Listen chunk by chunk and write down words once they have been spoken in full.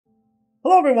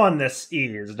Hello everyone, this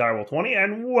is Direwolf20,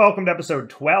 and welcome to episode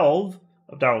 12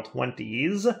 of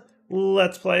Direwolf20's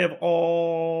Let's Play of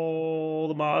all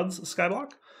the mods,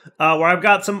 Skyblock, where I've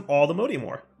got some AllTheModium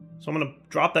ore. So I'm going to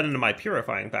drop that into my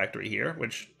purifying factory here,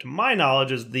 which to my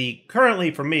knowledge is the, currently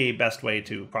for me, best way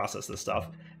to process this stuff.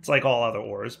 It's like all other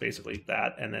ores, basically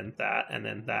that, and then that, and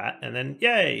then that, and then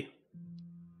yay!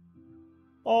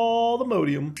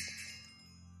 AllTheModium.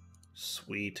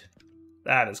 Sweet.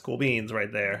 That is cool beans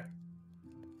right there.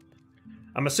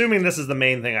 I'm assuming this is the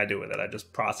main thing I do with it. I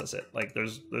just process it. Like,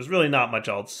 there's really not much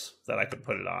else that I could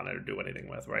put it on or do anything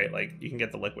with, right? Like, you can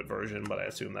get the liquid version, but I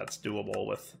assume that's doable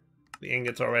with the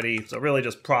ingots already. So really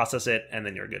just process it, and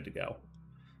then you're good to go.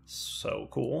 So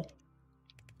cool.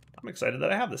 I'm excited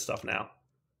that I have this stuff now.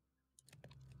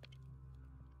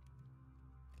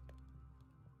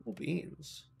 Cool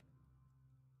beans.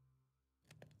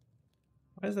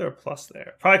 Why is there a plus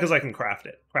there? Probably because I can craft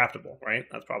it. Craftable, right?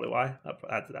 That's probably why.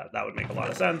 That would make a lot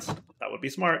of sense. That would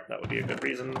be smart. That would be a good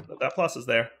reason that plus is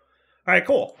there. All right,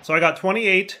 cool. So I got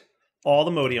 28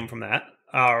 AllTheModium from that.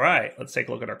 All right, let's take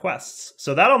a look at our quests.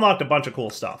 So that unlocked a bunch of cool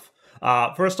stuff.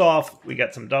 First off, we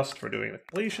get some dust for doing the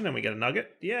completion, and we get a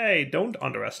nugget. Yay, don't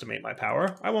underestimate my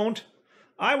power. I won't.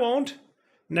 I won't.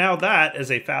 Now that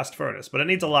is a fast furnace, but it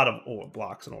needs a lot of ore,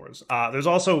 blocks and ores. There's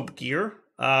also gear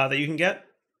that you can get.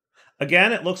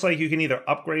 Again, it looks like you can either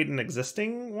upgrade an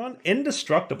existing one.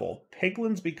 Indestructible.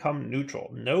 Piglins become neutral.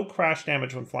 No crash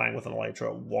damage when flying with an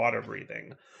elytra. Water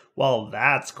breathing. Well,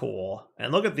 that's cool.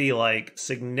 And look at the, like,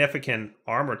 significant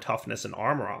armor toughness and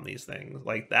armor on these things.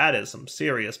 Like, that is some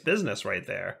serious business right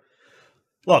there.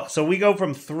 Look, so we go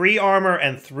from 3 armor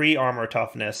and 3 armor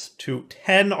toughness to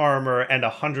 10 armor and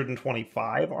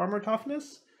 125 armor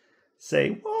toughness? Say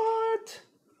what?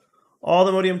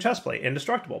 AllTheModium chestplate,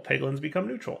 indestructible. Piglins become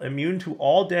neutral. Immune to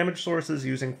all damage sources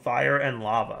using fire and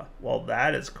lava. Well,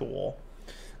 that is cool.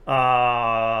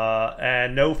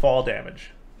 And no fall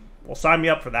damage. Well, sign me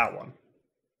up for that one.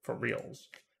 For reals.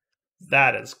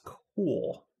 That is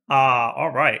cool.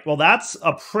 Alright. Well, that's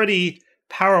a pretty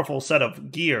powerful set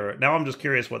of gear. Now I'm just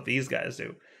curious what these guys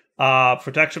do.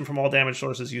 Protection from all damage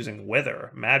sources using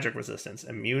wither. Magic resistance.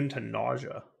 Immune to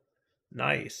nausea.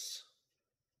 Nice.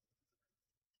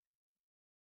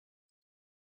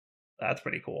 That's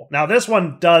pretty cool. Now, this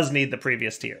one does need the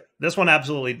previous tier. This one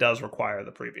absolutely does require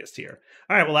the previous tier.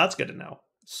 All right, well, that's good to know.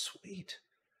 Sweet.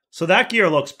 So that gear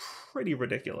looks pretty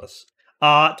ridiculous.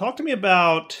 Talk to me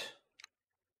about...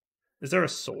 Is there a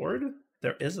sword?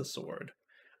 There is a sword.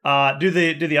 Do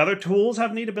the other tools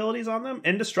have neat abilities on them?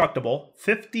 Indestructible.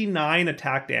 59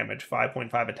 attack damage,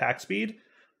 5.5 attack speed.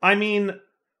 I mean...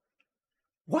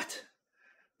 What?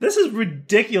 This is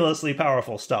ridiculously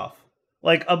powerful stuff.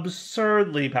 Like,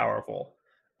 absurdly powerful.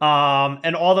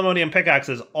 And AllTheModium pickaxe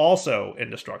is also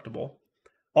indestructible.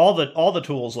 All the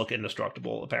tools look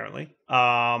indestructible, apparently.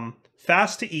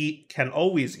 Fast to eat, can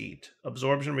always eat.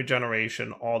 Absorption,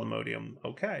 regeneration, AllTheModium.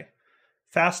 Okay.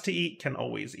 Fast to eat, can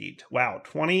always eat. Wow,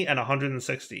 20 and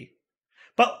 160.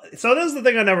 But, so this is the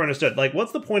thing I never understood. Like,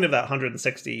 what's the point of that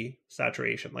 160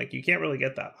 saturation? Like, you can't really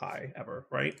get that high, ever,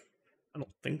 right? I don't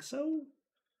think so.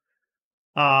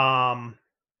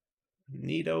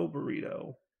 Neato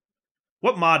Burrito.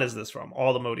 What mod is this from?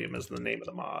 AllTheModium is the name of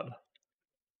the mod.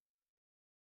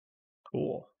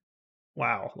 Cool.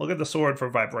 Wow. Look at the sword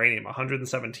for Vibranium.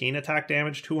 117 attack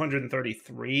damage,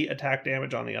 233 attack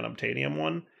damage on the Unobtainium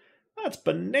one. That's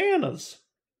bananas.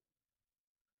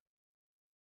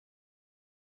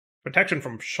 Protection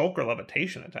from shulker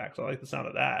levitation attacks. I like the sound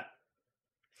of that.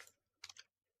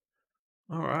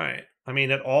 Alright. I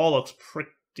mean, it all looks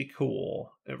pretty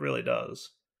cool. It really does.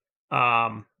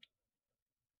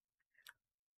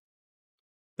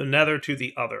 The nether to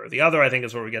the other. The other, I think,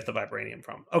 is where we get the vibranium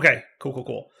from. Okay,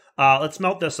 cool. Let's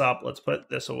melt this up. Let's put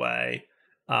this away.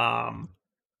 And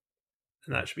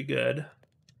that should be good.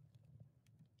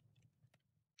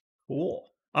 Cool.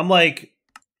 I'm, like,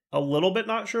 a little bit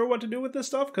not sure what to do with this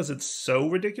stuff because it's so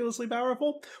ridiculously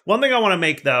powerful. One thing I want to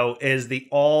make, though, is the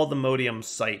AllTheModium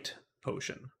sight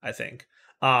potion, I think.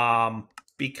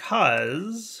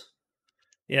 Because...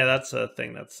 Yeah, that's a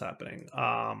thing that's happening.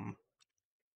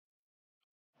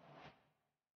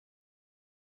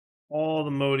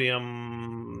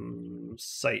 AllTheModium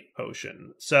sight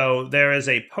potion. So there is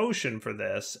a potion for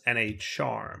this and a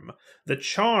charm. The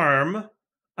charm,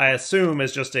 I assume,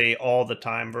 is just a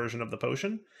all-the-time version of the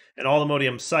potion. And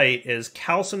AllTheModium sight is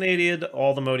calcinated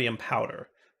AllTheModium powder,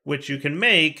 which you can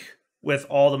make with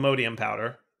AllTheModium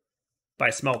powder by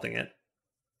smelting it.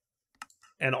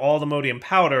 And AllTheModium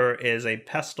powder is a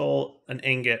pestle, an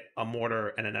ingot, a mortar,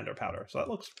 and an ender powder. So that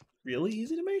looks really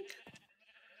easy to make.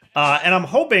 And I'm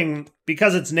hoping,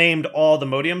 because it's named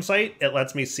AllTheModium site, it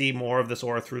lets me see more of this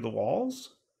ore through the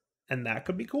walls. And that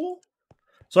could be cool.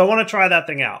 So I want to try that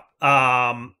thing out.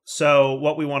 So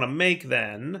what we want to make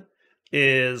then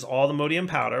is AllTheModium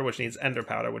powder, which needs ender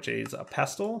powder, which needs a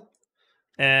pestle,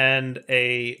 and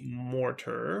a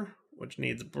mortar, which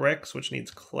needs bricks, which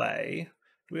needs clay.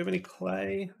 Do we have any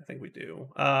clay? I think we do.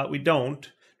 We don't. Do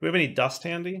we have any dust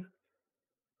handy?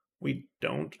 We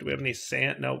don't. Do we have any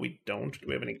sand? No, we don't. Do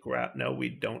we have any No, we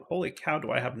don't. Holy cow,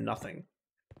 do I have nothing?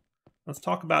 Let's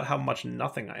talk about how much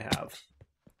nothing I have.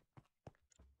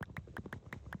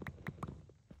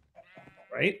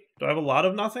 Right? Do I have a lot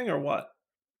of nothing or what?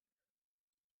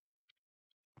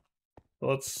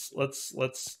 Let's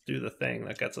do the thing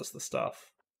that gets us the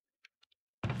stuff.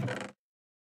 So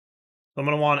I'm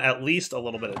going to want at least a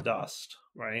little bit of dust,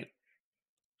 right?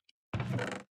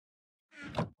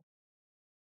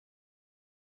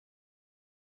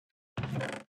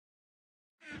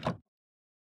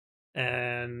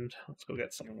 And let's go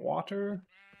get some water.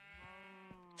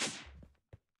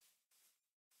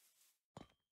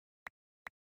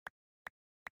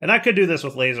 And I could do this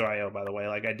with laser IO, by the way,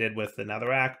 like I did with the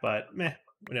netherrack, but meh,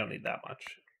 we don't need that much.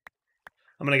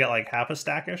 I'm going to get like half a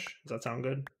stackish. Does that sound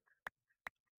good?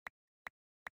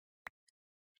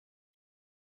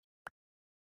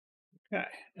 Okay,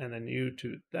 and then you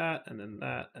to that, and then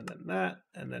that, and then that,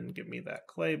 and then give me that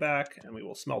clay back, and we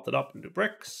will smelt it up into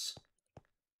bricks.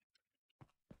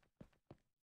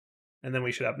 And then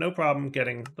we should have no problem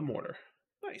getting the mortar.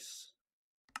 Nice.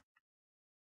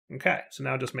 Okay, so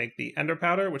now just make the ender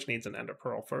powder, which needs an ender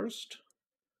pearl first.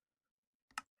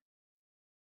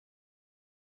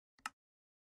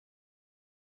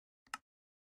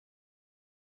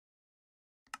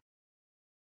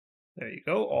 There you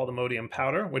go, AllTheModium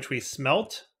powder, which we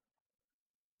smelt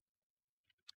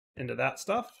into that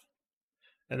stuff.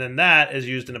 And then that is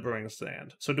used in a brewing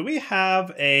stand. So do we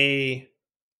have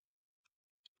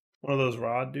one of those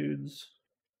rod dudes?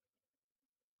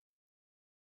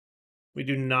 We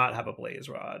do not have a blaze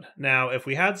rod. Now, if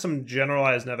we had some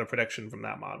generalized nether prediction from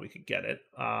that mod, we could get it.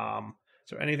 Is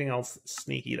there anything else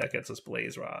sneaky that gets us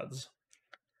blaze rods?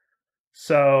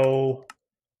 So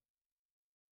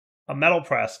a metal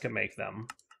press can make them.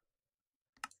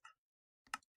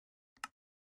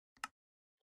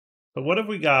 But what if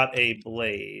we got a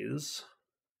blaze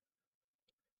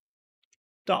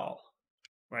doll,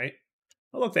 right?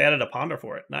 Oh, look, they added a ponder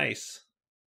for it. Nice.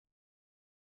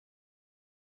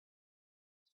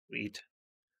 Sweet.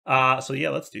 So yeah,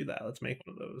 let's do that. Let's make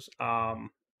one of those.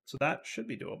 So that should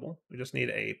be doable. We just need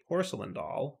a porcelain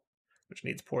doll, which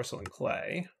needs porcelain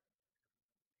clay.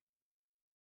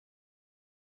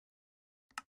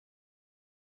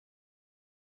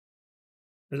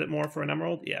 Is it more for an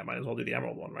emerald? Yeah, might as well do the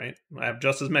emerald one, right? I have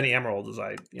just as many emeralds as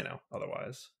I,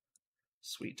 otherwise.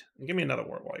 Sweet. And give me another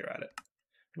wart while you're at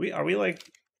it. Are we like,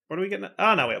 what are we getting?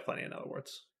 Oh, no, we have plenty of nether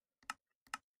warts.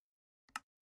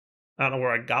 I don't know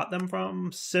where I got them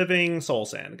from. Sieving soul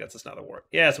sand gets us another wart.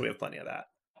 Yeah, so we have plenty of that.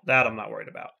 That I'm not worried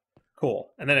about.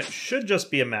 Cool. And then it should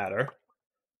just be a matter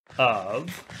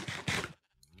of...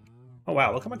 Oh,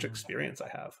 wow, look how much experience I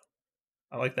have.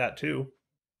 I like that, too.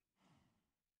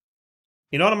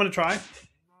 You know what I'm going to try?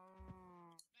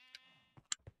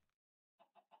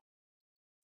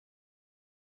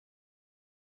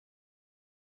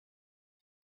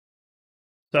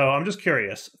 So I'm just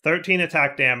curious. 13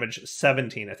 attack damage,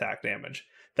 17 attack damage.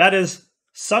 That is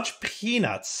such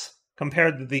peanuts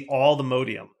compared to the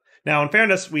AllTheModium. Now, in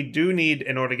fairness, we do need,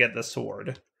 in order to get the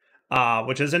sword,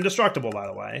 which is indestructible, by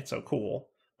the way, so cool.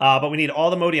 But we need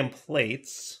AllTheModium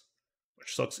plates,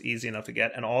 which looks easy enough to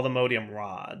get, and AllTheModium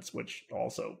rods, which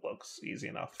also looks easy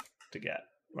enough to get,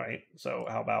 right? So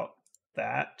how about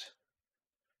that?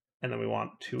 And then we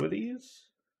want 2 of these.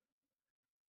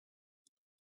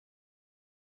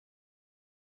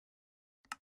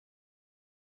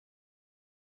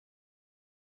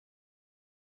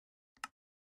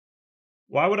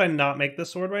 Why would I not make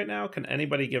this sword right now? Can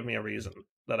anybody give me a reason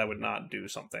that I would not do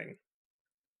something?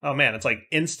 Oh man, it's like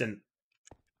instant.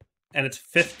 And it's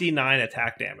 59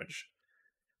 attack damage.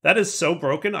 That is so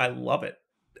broken, I love it.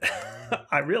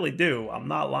 I really do. I'm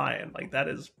not lying. Like, that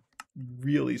is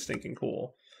really stinking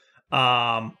cool.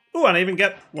 Oh, and I even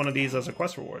get one of these as a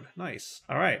quest reward. Nice.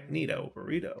 All right, neato,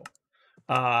 burrito.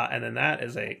 And then that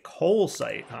is a coal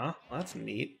site, huh? Well, that's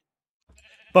neat.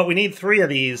 But we need 3 of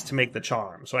these to make the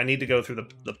charm, so I need to go through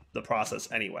the process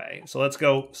anyway. So let's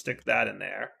go stick that in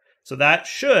there. So that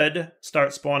should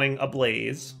start spawning a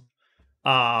blaze.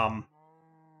 And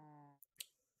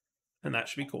that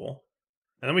should be cool.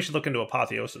 And then we should look into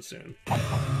Apotheosis soon.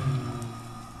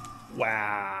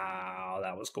 Wow,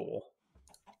 that was cool.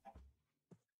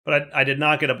 But I did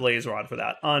not get a blaze rod for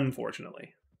that,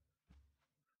 unfortunately.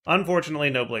 Unfortunately,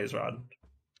 no blaze rod.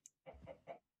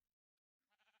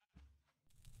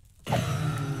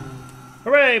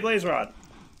 Hooray, blaze rod!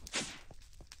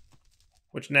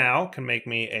 Which now can make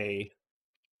me a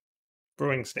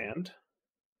brewing stand.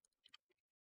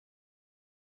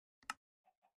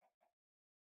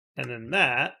 And then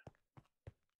that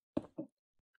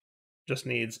just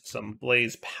needs some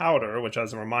blaze powder, which,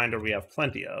 as a reminder, we have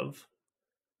plenty of.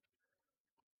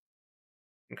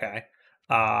 Okay.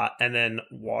 And then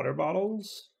water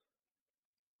bottles.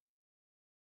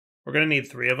 We're going to need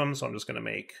 3 of them, so I'm just going to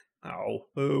make... Ow.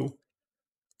 Boo.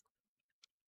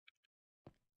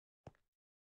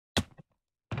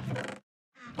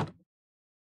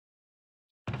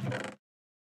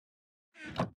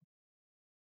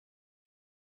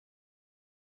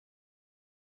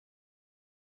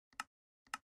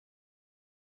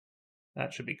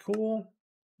 That should be cool.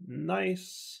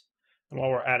 Nice. And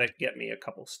while we're at it, get me a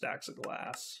couple stacks of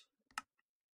glass.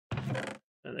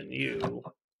 And then you...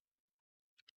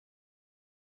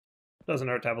 Doesn't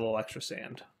hurt to have a little extra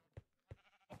sand.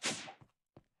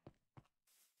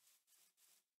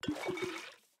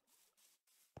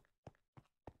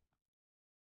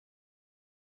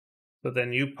 So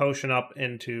then you potion up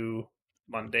into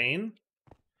mundane.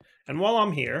 And while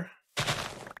I'm here...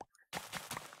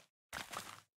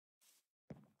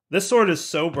 This sword is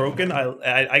so broken,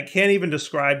 I can't even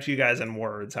describe to you guys in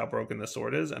words how broken this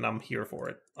sword is, and I'm here for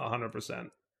it, 100%.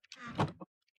 Come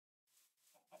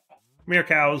here,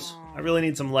 cows. I really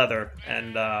need some leather,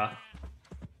 and that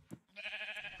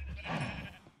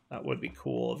would be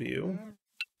cool of you.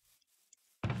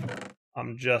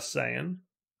 I'm just saying.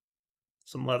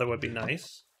 Some leather would be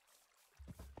nice.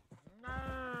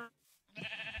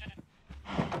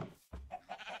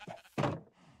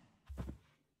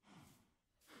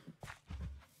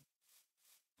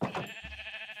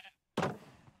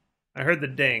 I heard the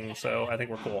ding, so I think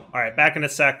we're cool. All right, back in a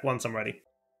sec once I'm ready.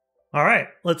 All right,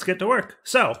 let's get to work.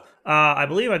 So, I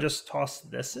believe I just tossed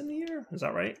this in here. Is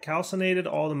that right? Calcinated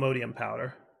AllTheModium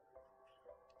powder.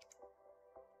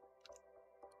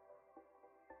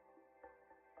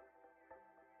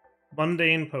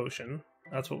 Mundane potion.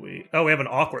 That's what we... Oh, we have an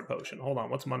awkward potion. Hold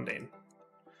on, what's mundane?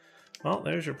 Well,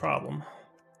 there's your problem.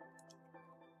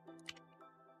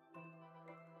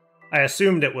 I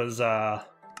assumed it was,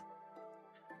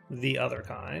 the other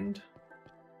kind.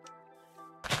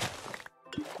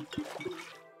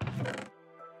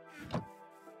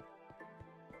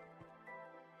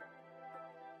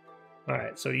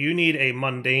 Alright, so you need a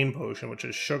mundane potion, which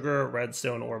is sugar,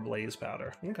 redstone, or blaze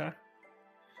powder. Okay.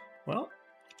 Well.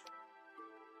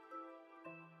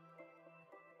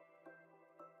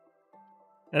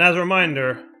 And as a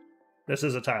reminder, this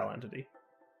is a tile entity.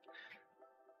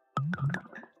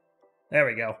 There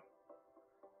we go.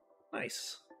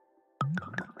 Nice.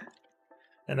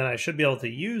 And then I should be able to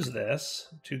use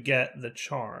this to get the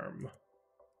charm.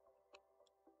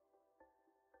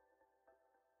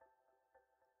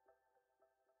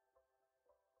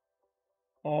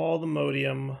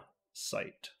 AllTheModium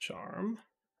site charm.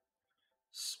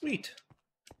 Sweet.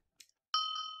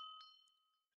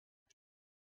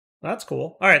 That's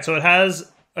cool. All right, so it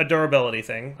has a durability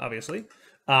thing, obviously.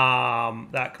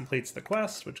 That completes the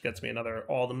quest, which gets me another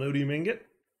AllTheModium ingot.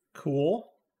 Cool.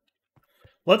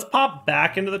 Let's pop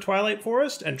back into the Twilight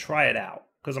Forest and try it out,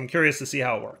 because I'm curious to see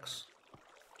how it works.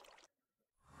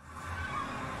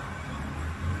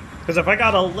 Because if I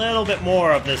got a little bit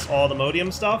more of this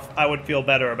AllTheModium stuff, I would feel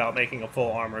better about making a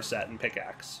full armor set and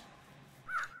pickaxe.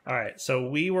 Alright, so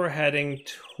we were heading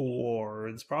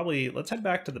towards... Probably... Let's head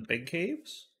back to the big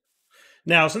caves.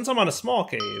 Now, since I'm on a small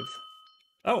cave...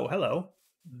 Oh, hello.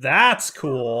 That's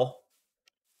cool.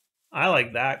 I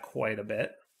like that quite a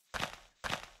bit.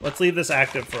 Let's leave this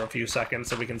active for a few seconds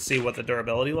so we can see what the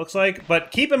durability looks like. But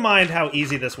keep in mind how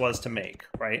easy this was to make,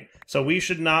 right? So we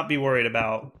should not be worried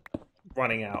about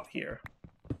running out here.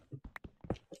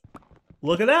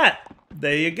 Look at that!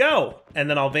 There you go! And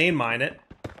then I'll vein mine it.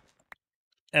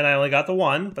 And I only got the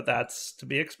one, but that's to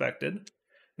be expected.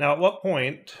 Now, at what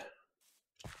point...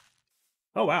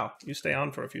 Oh, wow. You stay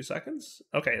on for a few seconds?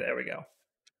 Okay, there we go.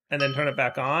 And then turn it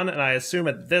back on, and I assume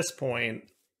at this point...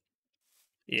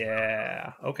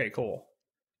 Yeah. Okay, cool.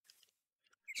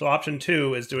 So option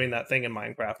 2 is doing that thing in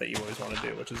Minecraft that you always want to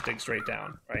do, which is dig straight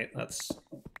down, right? That's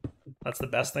the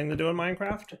best thing to do in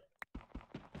Minecraft.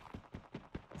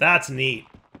 That's neat.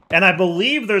 And I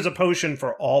believe there's a potion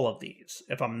for all of these,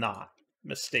 if I'm not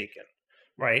mistaken,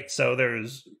 right? So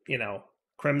there's, you know,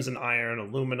 crimson iron,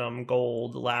 aluminum,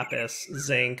 gold, lapis,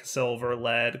 zinc, silver,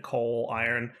 lead, coal,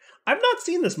 iron. I've not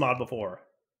seen this mod before.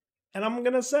 And I'm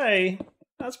going to say...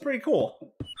 That's pretty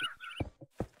cool.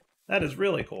 That is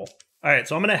really cool. All right,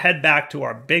 so I'm going to head back to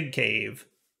our big cave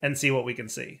and see what we can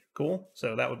see. Cool.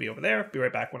 So that would be over there. Be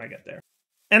right back when I get there.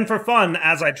 And for fun,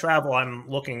 as I travel, I'm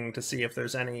looking to see if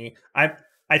there's any...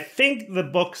 I think the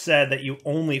book said that you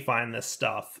only find this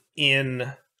stuff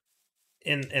in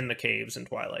the caves in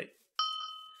Twilight.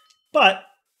 But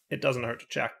it doesn't hurt to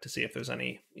check to see if there's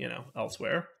any, you know,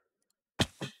 elsewhere.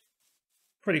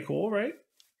 Pretty cool, right?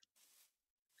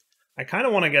 I kind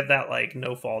of want to get that, like,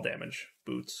 no fall damage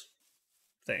boots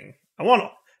thing.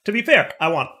 To be fair, I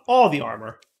want all the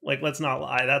armor. Like, let's not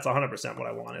lie, that's 100% what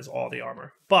I want, is all the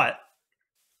armor. But,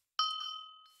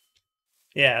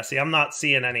 yeah, see, I'm not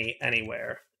seeing any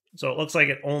anywhere. So it looks like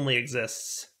it only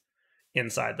exists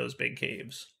inside those big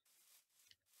caves.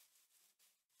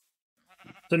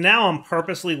 So now I'm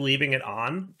purposely leaving it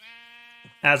on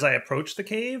as I approach the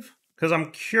cave, because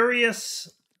I'm curious,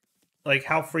 like,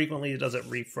 how frequently does it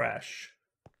refresh?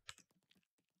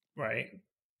 Right?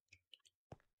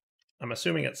 I'm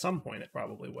assuming at some point it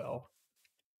probably will.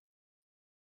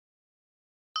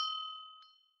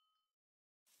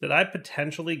 Did I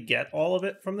potentially get all of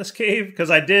it from this cave? Because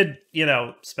I did, you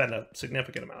know, spend a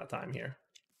significant amount of time here.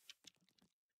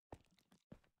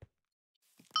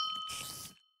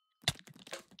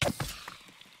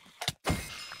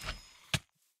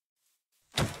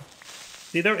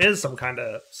 See, there is some kind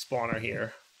of spawner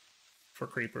here for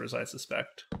creepers, I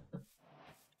suspect.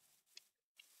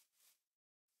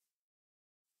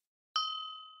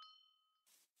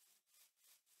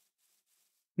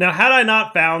 Now, had I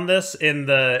not found this in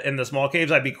the small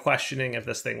caves, I'd be questioning if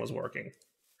this thing was working.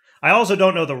 I also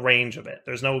don't know the range of it.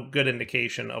 There's no good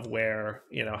indication of where,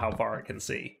 you know, how far it can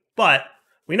see. But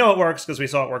we know it works because we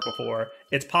saw it work before.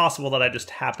 It's possible that I just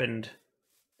happened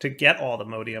to get all the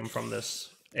modium from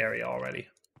this area already.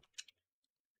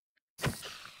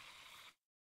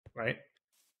 Right?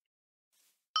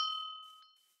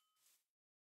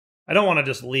 I don't want to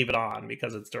just leave it on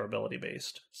because it's durability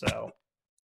based, so...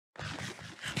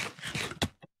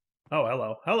 Oh,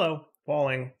 hello. Hello.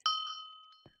 Falling.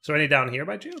 Is there any down here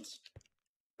by chance?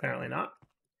 Apparently not.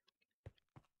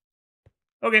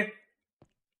 Okay.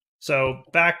 So,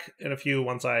 back in a few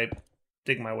once I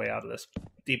dig my way out of this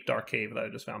deep, dark cave that I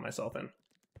just found myself in.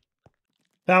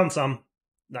 Found some.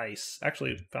 Nice.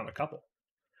 Actually, found a couple.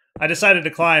 I decided to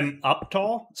climb up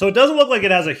tall. So it doesn't look like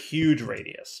it has a huge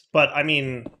radius. But, I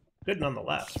mean, good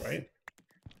nonetheless, right?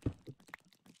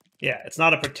 Yeah, it's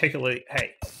not a particularly...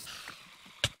 Hey.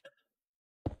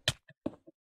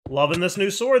 Loving this new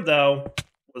sword, though.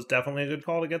 Was definitely a good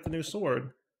call to get the new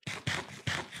sword.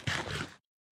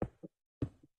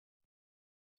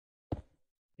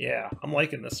 Yeah, I'm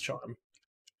liking this charm.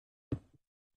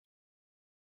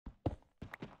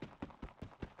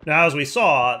 Now, as we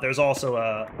saw, there's also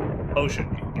a potion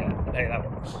you can get. Hey, that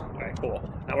works. Alright, cool.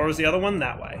 Now, where was the other one?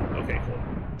 That way. Okay, cool.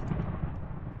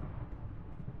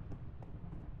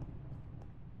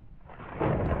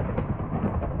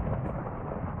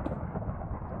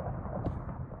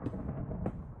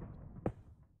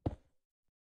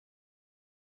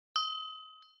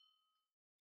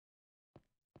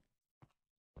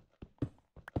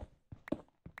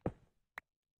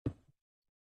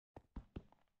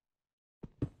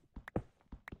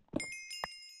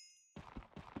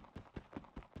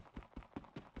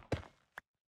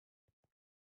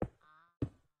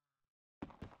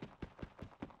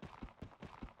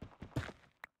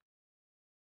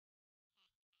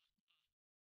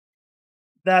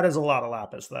 That is a lot of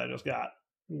lapis that I just got.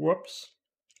 Whoops.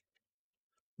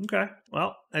 Okay,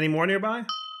 well, any more nearby?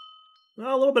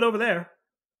 Well, a little bit over there.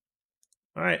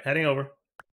 Alright, heading over.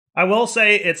 I will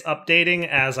say it's updating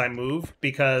as I move,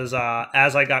 because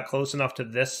as I got close enough to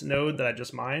this node that I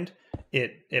just mined,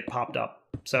 it popped up.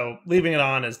 So leaving it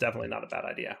on is definitely not a bad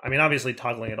idea. I mean, obviously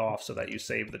toggling it off so that you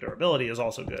save the durability is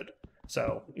also good.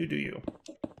 So, you do you.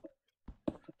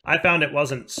 I found it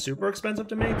wasn't super expensive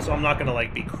to make, so I'm not going to,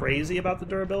 like, be crazy about the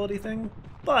durability thing,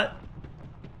 but...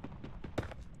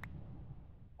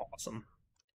 Awesome.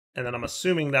 And then I'm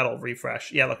assuming that'll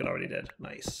refresh. Yeah, look, it already did.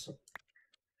 Nice.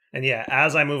 And yeah,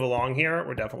 as I move along here,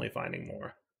 we're definitely finding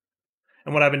more.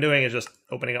 And what I've been doing is just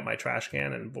opening up my trash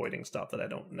can and voiding stuff that I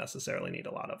don't necessarily need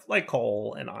a lot of. Like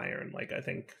coal and iron. Like, I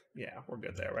think, yeah, we're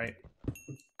good there, right?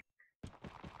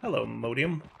 Hello,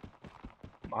 Modium.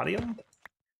 Modium?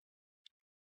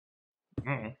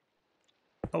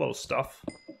 Hello, stuff.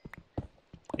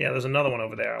 Yeah, there's another one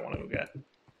over there I want to go get.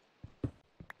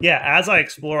 Yeah, as I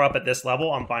explore up at this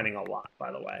level, I'm finding a lot,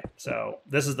 by the way. So,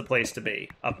 this is the place to be,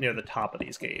 up near the top of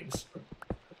these caves.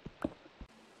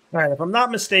 Alright, if I'm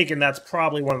not mistaken, that's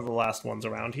probably one of the last ones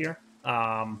around here.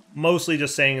 Mostly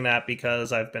just saying that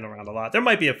because I've been around a lot. There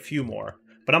might be a few more,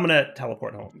 but I'm going to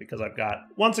teleport home because I've got,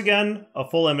 once again, a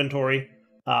full inventory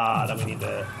that we need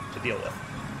to deal with.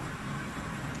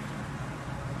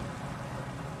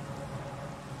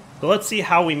 So let's see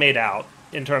how we made out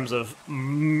in terms of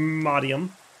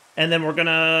Modium. And then we're going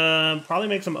to probably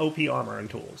make some OP armor and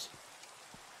tools.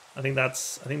 I think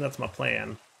that's my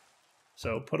plan.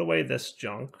 So put away this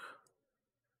junk.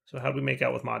 So how do we make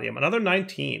out with Modium? Another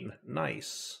 19.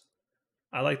 Nice.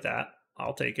 I like that.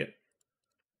 I'll take it.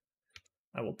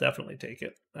 I will definitely take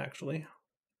it, actually.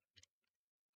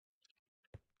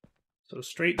 So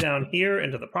straight down here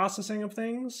into the processing of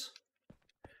things.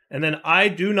 And then I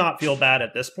do not feel bad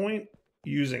at this point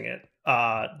using it.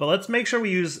 But let's make sure we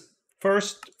use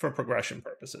first for progression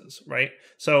purposes, right?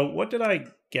 So what did I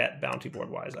get bounty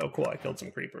board-wise? Oh, cool. I killed some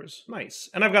creepers. Nice.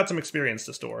 And I've got some experience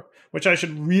to store, which I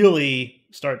should really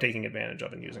start taking advantage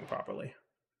of and using properly.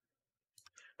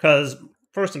 Because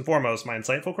first and foremost, my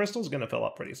Insightful Crystal is going to fill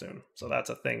up pretty soon. So that's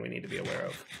a thing we need to be aware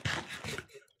of.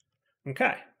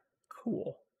 Okay,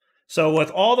 cool. So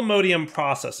with AllTheModium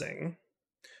processing,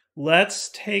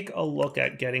 let's take a look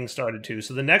at getting started too.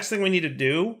 So the next thing we need to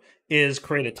do is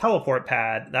create a teleport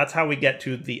pad. That's how we get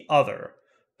to the other.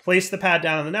 Place the pad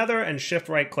down in the nether and shift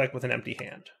right click with an empty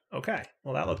hand. Okay,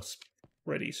 well that looks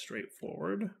pretty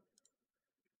straightforward.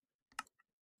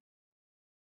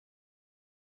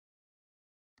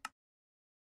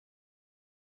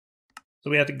 So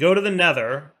we have to go to the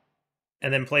nether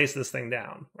and then place this thing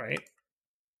down, right?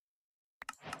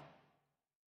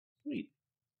 Sweet.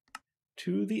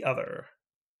 To the other.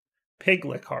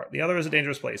 Piglick heart. The other is a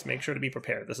dangerous place. Make sure to be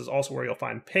prepared. This is also where you'll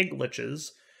find pig liches.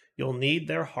 You'll need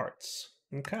their hearts.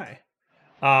 Okay.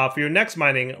 For your next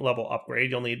mining level upgrade,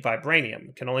 you'll need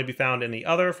vibranium. Can only be found in the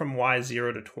other from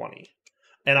Y0 to 20.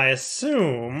 And I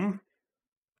assume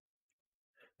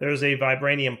there's a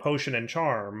vibranium potion and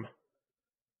charm.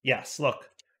 Yes, look.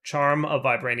 Charm of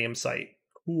vibranium site.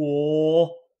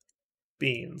 Cool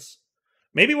beans.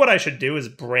 Maybe what I should do is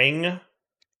bring...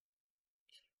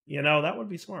 You know, that would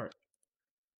be smart.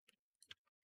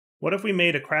 What if we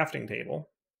made a crafting table?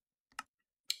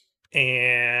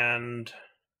 And...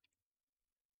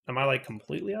 Am I, like,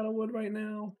 completely out of wood right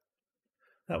now?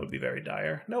 That would be very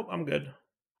dire. Nope, I'm good.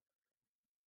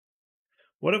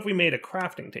 What if we made a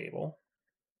crafting table?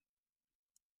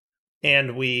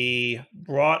 And we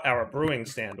brought our brewing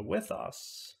stand with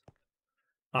us,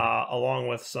 along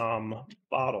with some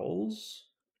bottles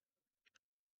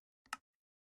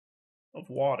of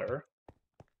water.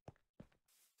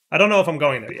 I don't know if I'm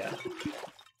going there yet,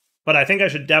 but I think I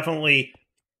should definitely...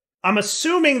 I'm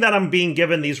assuming that I'm being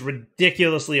given these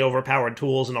ridiculously overpowered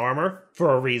tools and armor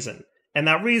for a reason. And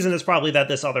that reason is probably that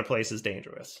this other place is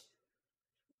dangerous.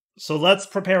 So let's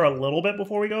prepare a little bit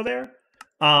before we go there.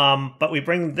 But we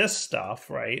bring this stuff,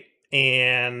 right?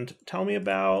 And tell me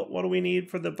about what do we need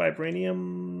for the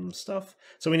vibranium stuff?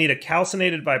 So we need a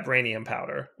calcinated vibranium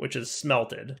powder, which is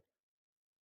smelted.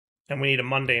 And we need a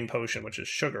mundane potion, which is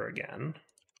sugar again.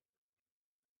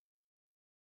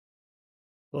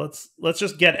 Let's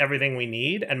just get everything we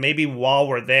need, and maybe while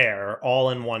we're there, all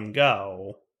in one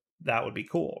go, that would be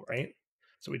cool, right?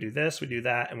 So we do this, we do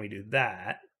that, and we do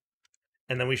that.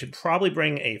 And then we should probably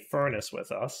bring a furnace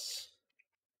with us.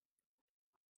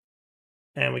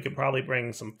 And we could probably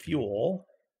bring some fuel.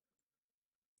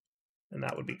 And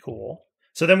that would be cool.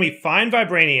 So then we find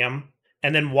vibranium,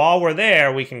 and then while we're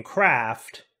there, we can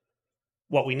craft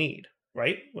what we need,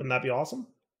 right? Wouldn't that be awesome?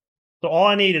 So all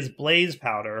I need is blaze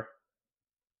powder,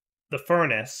 the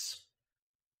furnace,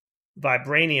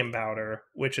 vibranium powder,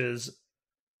 which is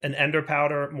an ender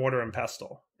powder, mortar, and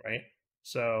pestle, right?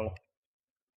 So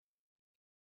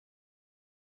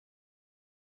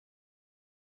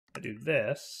I do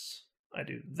this,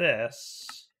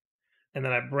 and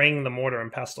then I bring the mortar and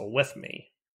pestle with me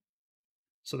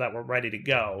so that we're ready to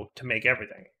go to make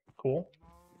everything. Cool?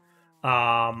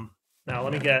 Now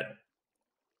let me get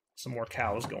some more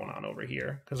cows going on over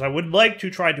here, because I would like to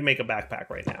try to make a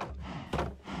backpack right now.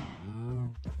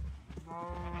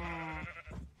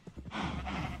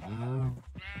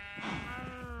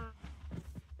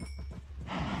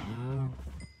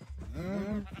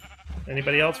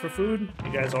 Anybody else for food?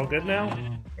 You guys all good now?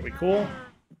 Are we cool?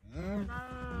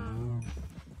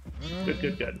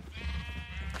 Good.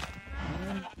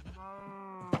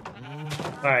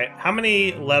 Alright, how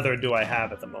many leather do I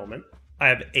have at the moment? I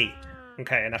have 8.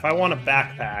 Okay, and if I want a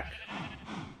backpack,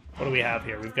 what do we have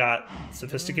here? We've got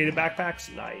sophisticated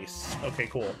backpacks. Nice. Okay,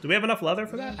 cool. Do we have enough leather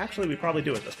for that? Actually, we probably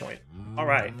do at this point.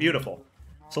 Alright, beautiful.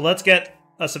 So let's get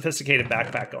a sophisticated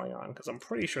backpack going on, because I'm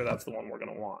pretty sure that's the one we're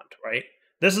going to want, right?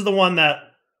 This is the one that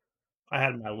I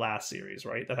had my last series,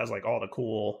 right? That has like all the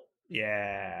cool,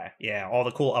 yeah, all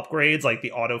the cool upgrades, like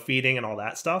the auto feeding and all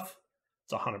that stuff.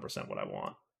 It's 100% what I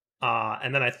want.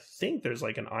 And then I think there's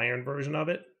like an iron version of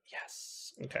it.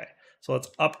 Yes. Okay. So let's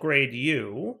upgrade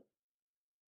you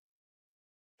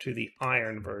to the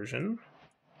iron version,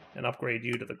 and upgrade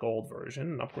you to the gold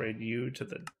version, and upgrade you to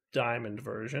the diamond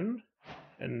version.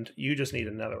 And you just need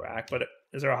a netherrack. But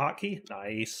is there a hotkey?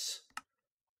 Nice.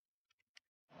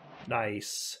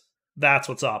 Nice. That's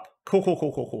what's up. Cool, cool,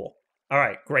 cool, cool, cool. All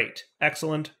right, great.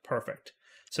 Excellent. Perfect.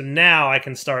 So now I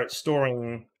can start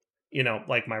storing, you know,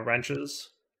 like my wrenches.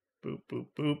 Boop, boop,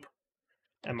 boop.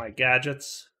 And my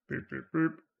gadgets. Boop, boop,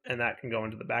 boop. And that can go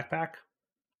into the backpack.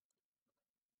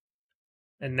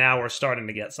 And now we're starting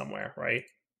to get somewhere, right?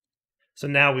 So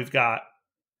now we've got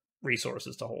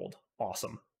resources to hold.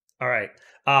 Awesome. All right.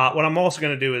 What I'm also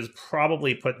going to do is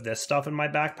probably put this stuff in my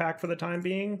backpack for the time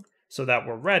being so that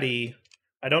we're ready.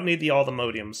 I don't need the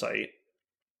AllTheModium site,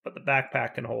 but the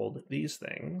backpack can hold these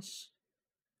things.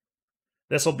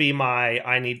 This will be my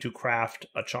I need to craft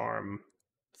a charm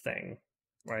thing,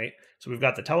 right? So we've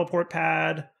got the teleport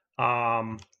pad,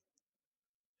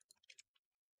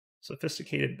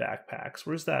 sophisticated backpacks.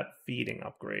 Where's that feeding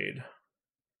upgrade?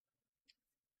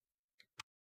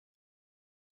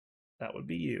 That would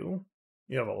be you.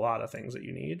 You have a lot of things that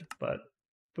you need, but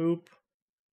boop.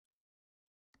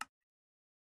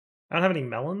 I don't have any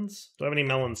melons. Do I have any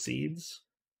melon seeds?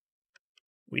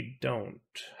 We don't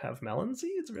have melon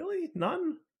seeds, really?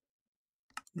 None?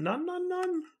 None, none,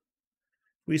 none?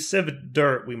 We sieve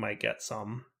dirt, we might get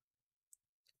some.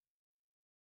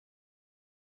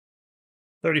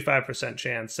 35%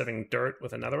 chance sieving dirt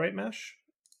with a netherite mesh.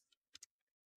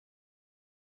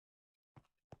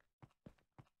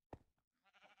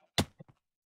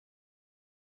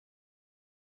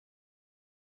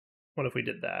 What if we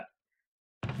did that?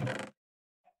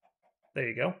 There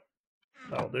you go.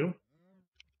 That'll do.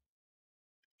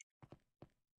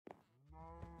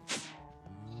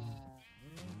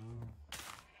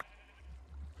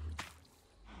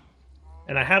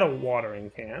 And I had a watering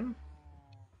can.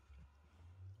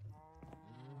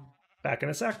 Back in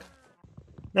a sec.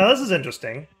 Now this is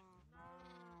interesting.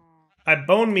 I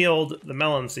bone mealed the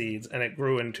melon seeds and it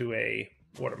grew into a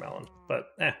watermelon. But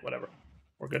whatever.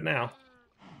 We're good now.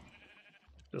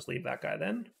 Just leave that guy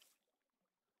then.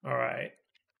 Alright.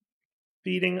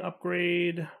 Feeding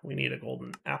upgrade. We need a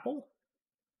golden apple.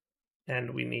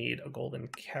 And we need a golden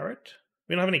carrot.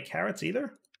 We don't have any carrots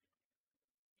either.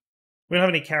 We don't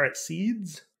have any carrot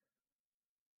seeds.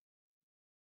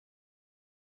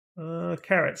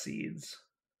 Carrot seeds.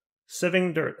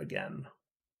 Sieving dirt again.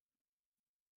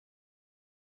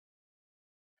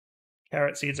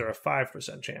 Carrot seeds are a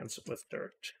 5% chance with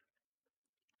dirt.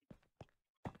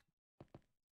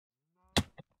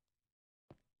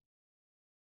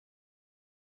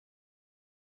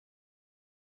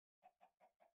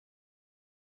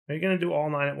 Are you going to do all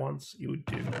 9 at once? You would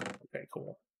do. Okay,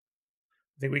 cool.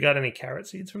 Think we got any carrot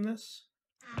seeds from this?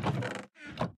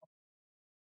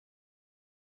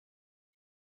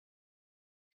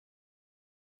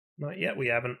 Not yet, we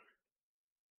haven't.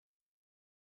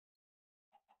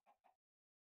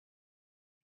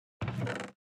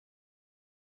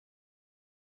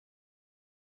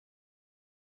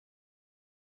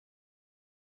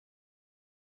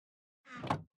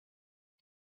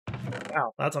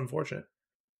 Wow, that's unfortunate.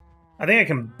 I think I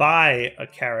can buy a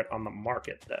carrot on the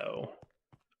market, though.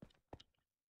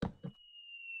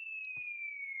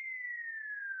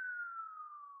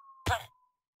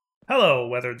 Hello,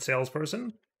 weathered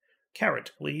salesperson.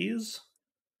 Carrot, please.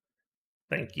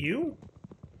 Thank you.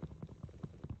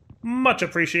 Much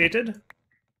appreciated.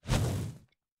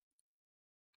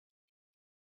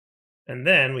 And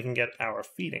then we can get our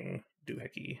feeding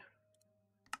doohickey.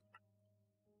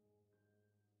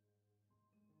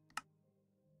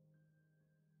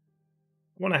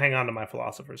 I want to hang on to my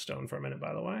Philosopher's Stone for a minute,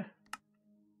 by the way.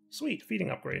 Sweet,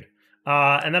 feeding upgrade.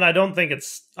 And then I don't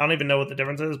even know what the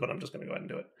difference is, but I'm just going to go ahead and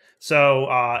do it.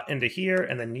 So into here,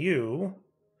 and then you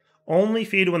only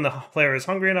feed when the player is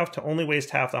hungry enough to only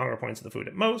waste half the hunger points of the food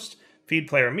at most. Feed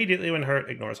player immediately when hurt,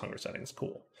 ignores hunger settings.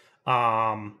 Cool.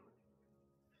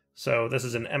 So this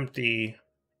is an empty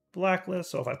blacklist,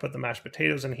 so if I put the mashed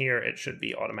potatoes in here, it should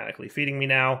be automatically feeding me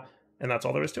now, and that's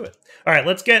all there is to it. All right,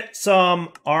 let's get some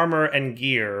armor and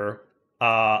gear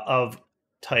of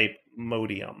type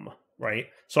modium, right?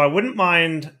 So I wouldn't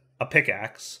mind a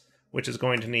pickaxe, which is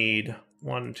going to need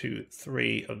 1, 2,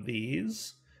 3 of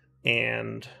these,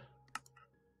 and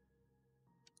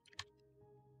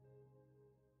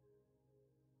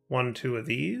 1, 2 of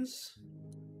these.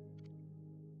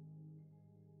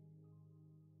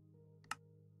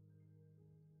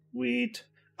 Sweet.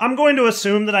 I'm going to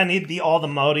assume that I need the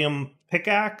AllTheModium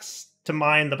pickaxe to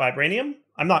mine the vibranium.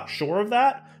 I'm not sure of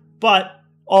that, but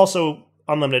also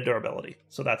unlimited durability.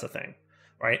 So that's a thing,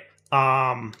 right?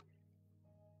 And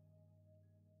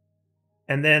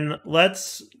then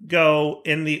let's go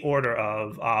in the order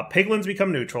of piglins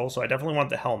become neutral, so I definitely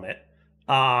want the helmet.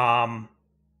 I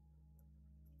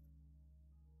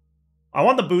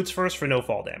want the boots first for no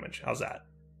fall damage. How's that?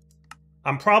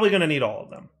 I'm probably going to need all of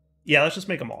them. Yeah, let's just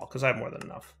make them all, because I have more than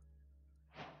enough.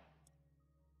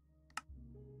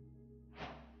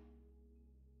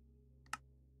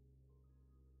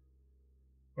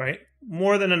 Right?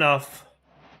 More than enough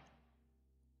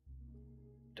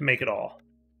to make it all.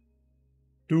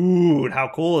 Dude, how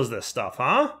cool is this stuff,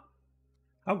 huh?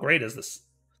 How great is this?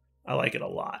 I like it a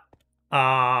lot.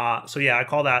 So yeah, I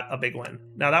call that a big win.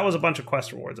 Now, that was a bunch of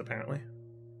quest rewards, apparently.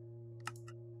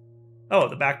 Oh,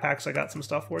 the backpacks I got some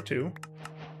stuff for, too.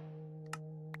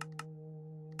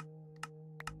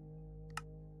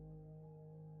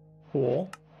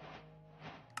 Cool.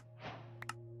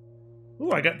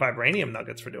 Ooh, I got vibranium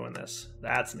nuggets for doing this.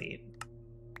 That's neat.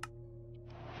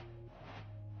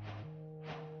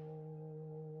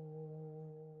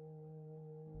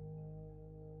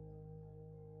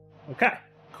 Okay,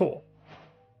 cool.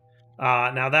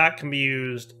 Now that can be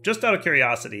used, just out of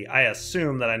curiosity, I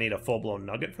assume that I need a full-blown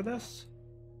nugget for this?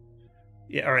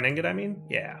 Yeah, or an ingot, I mean?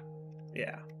 Yeah.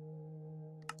 Yeah.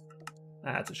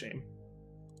 That's a shame.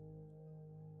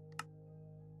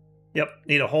 Yep,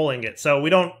 need a whole ingot. So we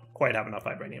don't quite have enough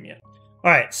vibranium yet. All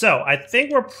right, so I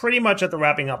think we're pretty much at the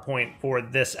wrapping up point for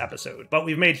this episode, but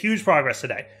we've made huge progress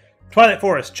today. Twilight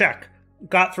Forest, check.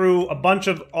 Got through a bunch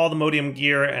of AllTheModium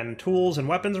gear and tools and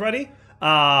weapons ready.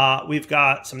 We've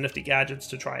got some nifty gadgets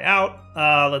to try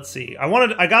out. Let's see.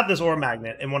 I got this ore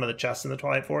magnet in one of the chests in the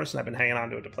Twilight Forest, and I've been hanging on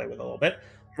to it to play with a little bit.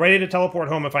 Ready to teleport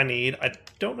home if I need. I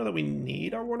don't know that we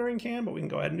need our watering can, but we can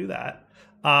go ahead and do that.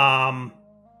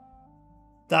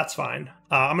 That's fine.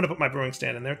 I'm going to put my brewing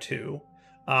stand in there, too.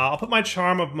 I'll put my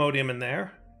Charm of Modium in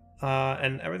there.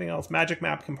 And everything else. Magic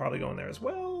Map can probably go in there as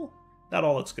well. That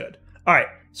all looks good. All right.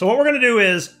 So what we're going to do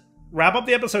is wrap up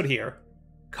the episode here.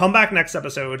 Come back next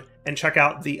episode and check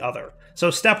out the other.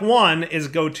 So step 1 is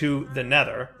go to the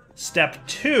Nether. Step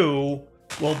 2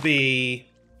 will be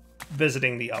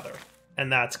visiting the other.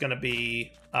 And that's going to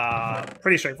be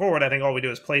pretty straightforward. I think all we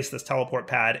do is place this teleport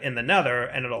pad in the Nether,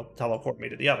 and it'll teleport me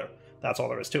to the other. That's all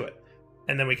there is to it.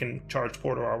 And then we can charge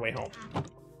porter our way home.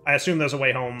 I assume there's a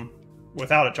way home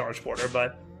without a charge porter,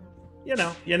 but, you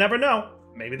know, you never know.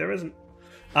 Maybe there isn't.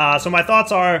 So my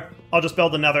thoughts are, I'll just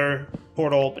build another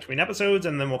portal between episodes,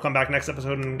 and then we'll come back next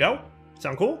episode and go.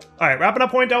 Sound cool? All right, wrapping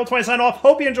up point, Ep12 sign off.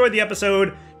 Hope you enjoyed the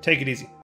episode. Take it easy.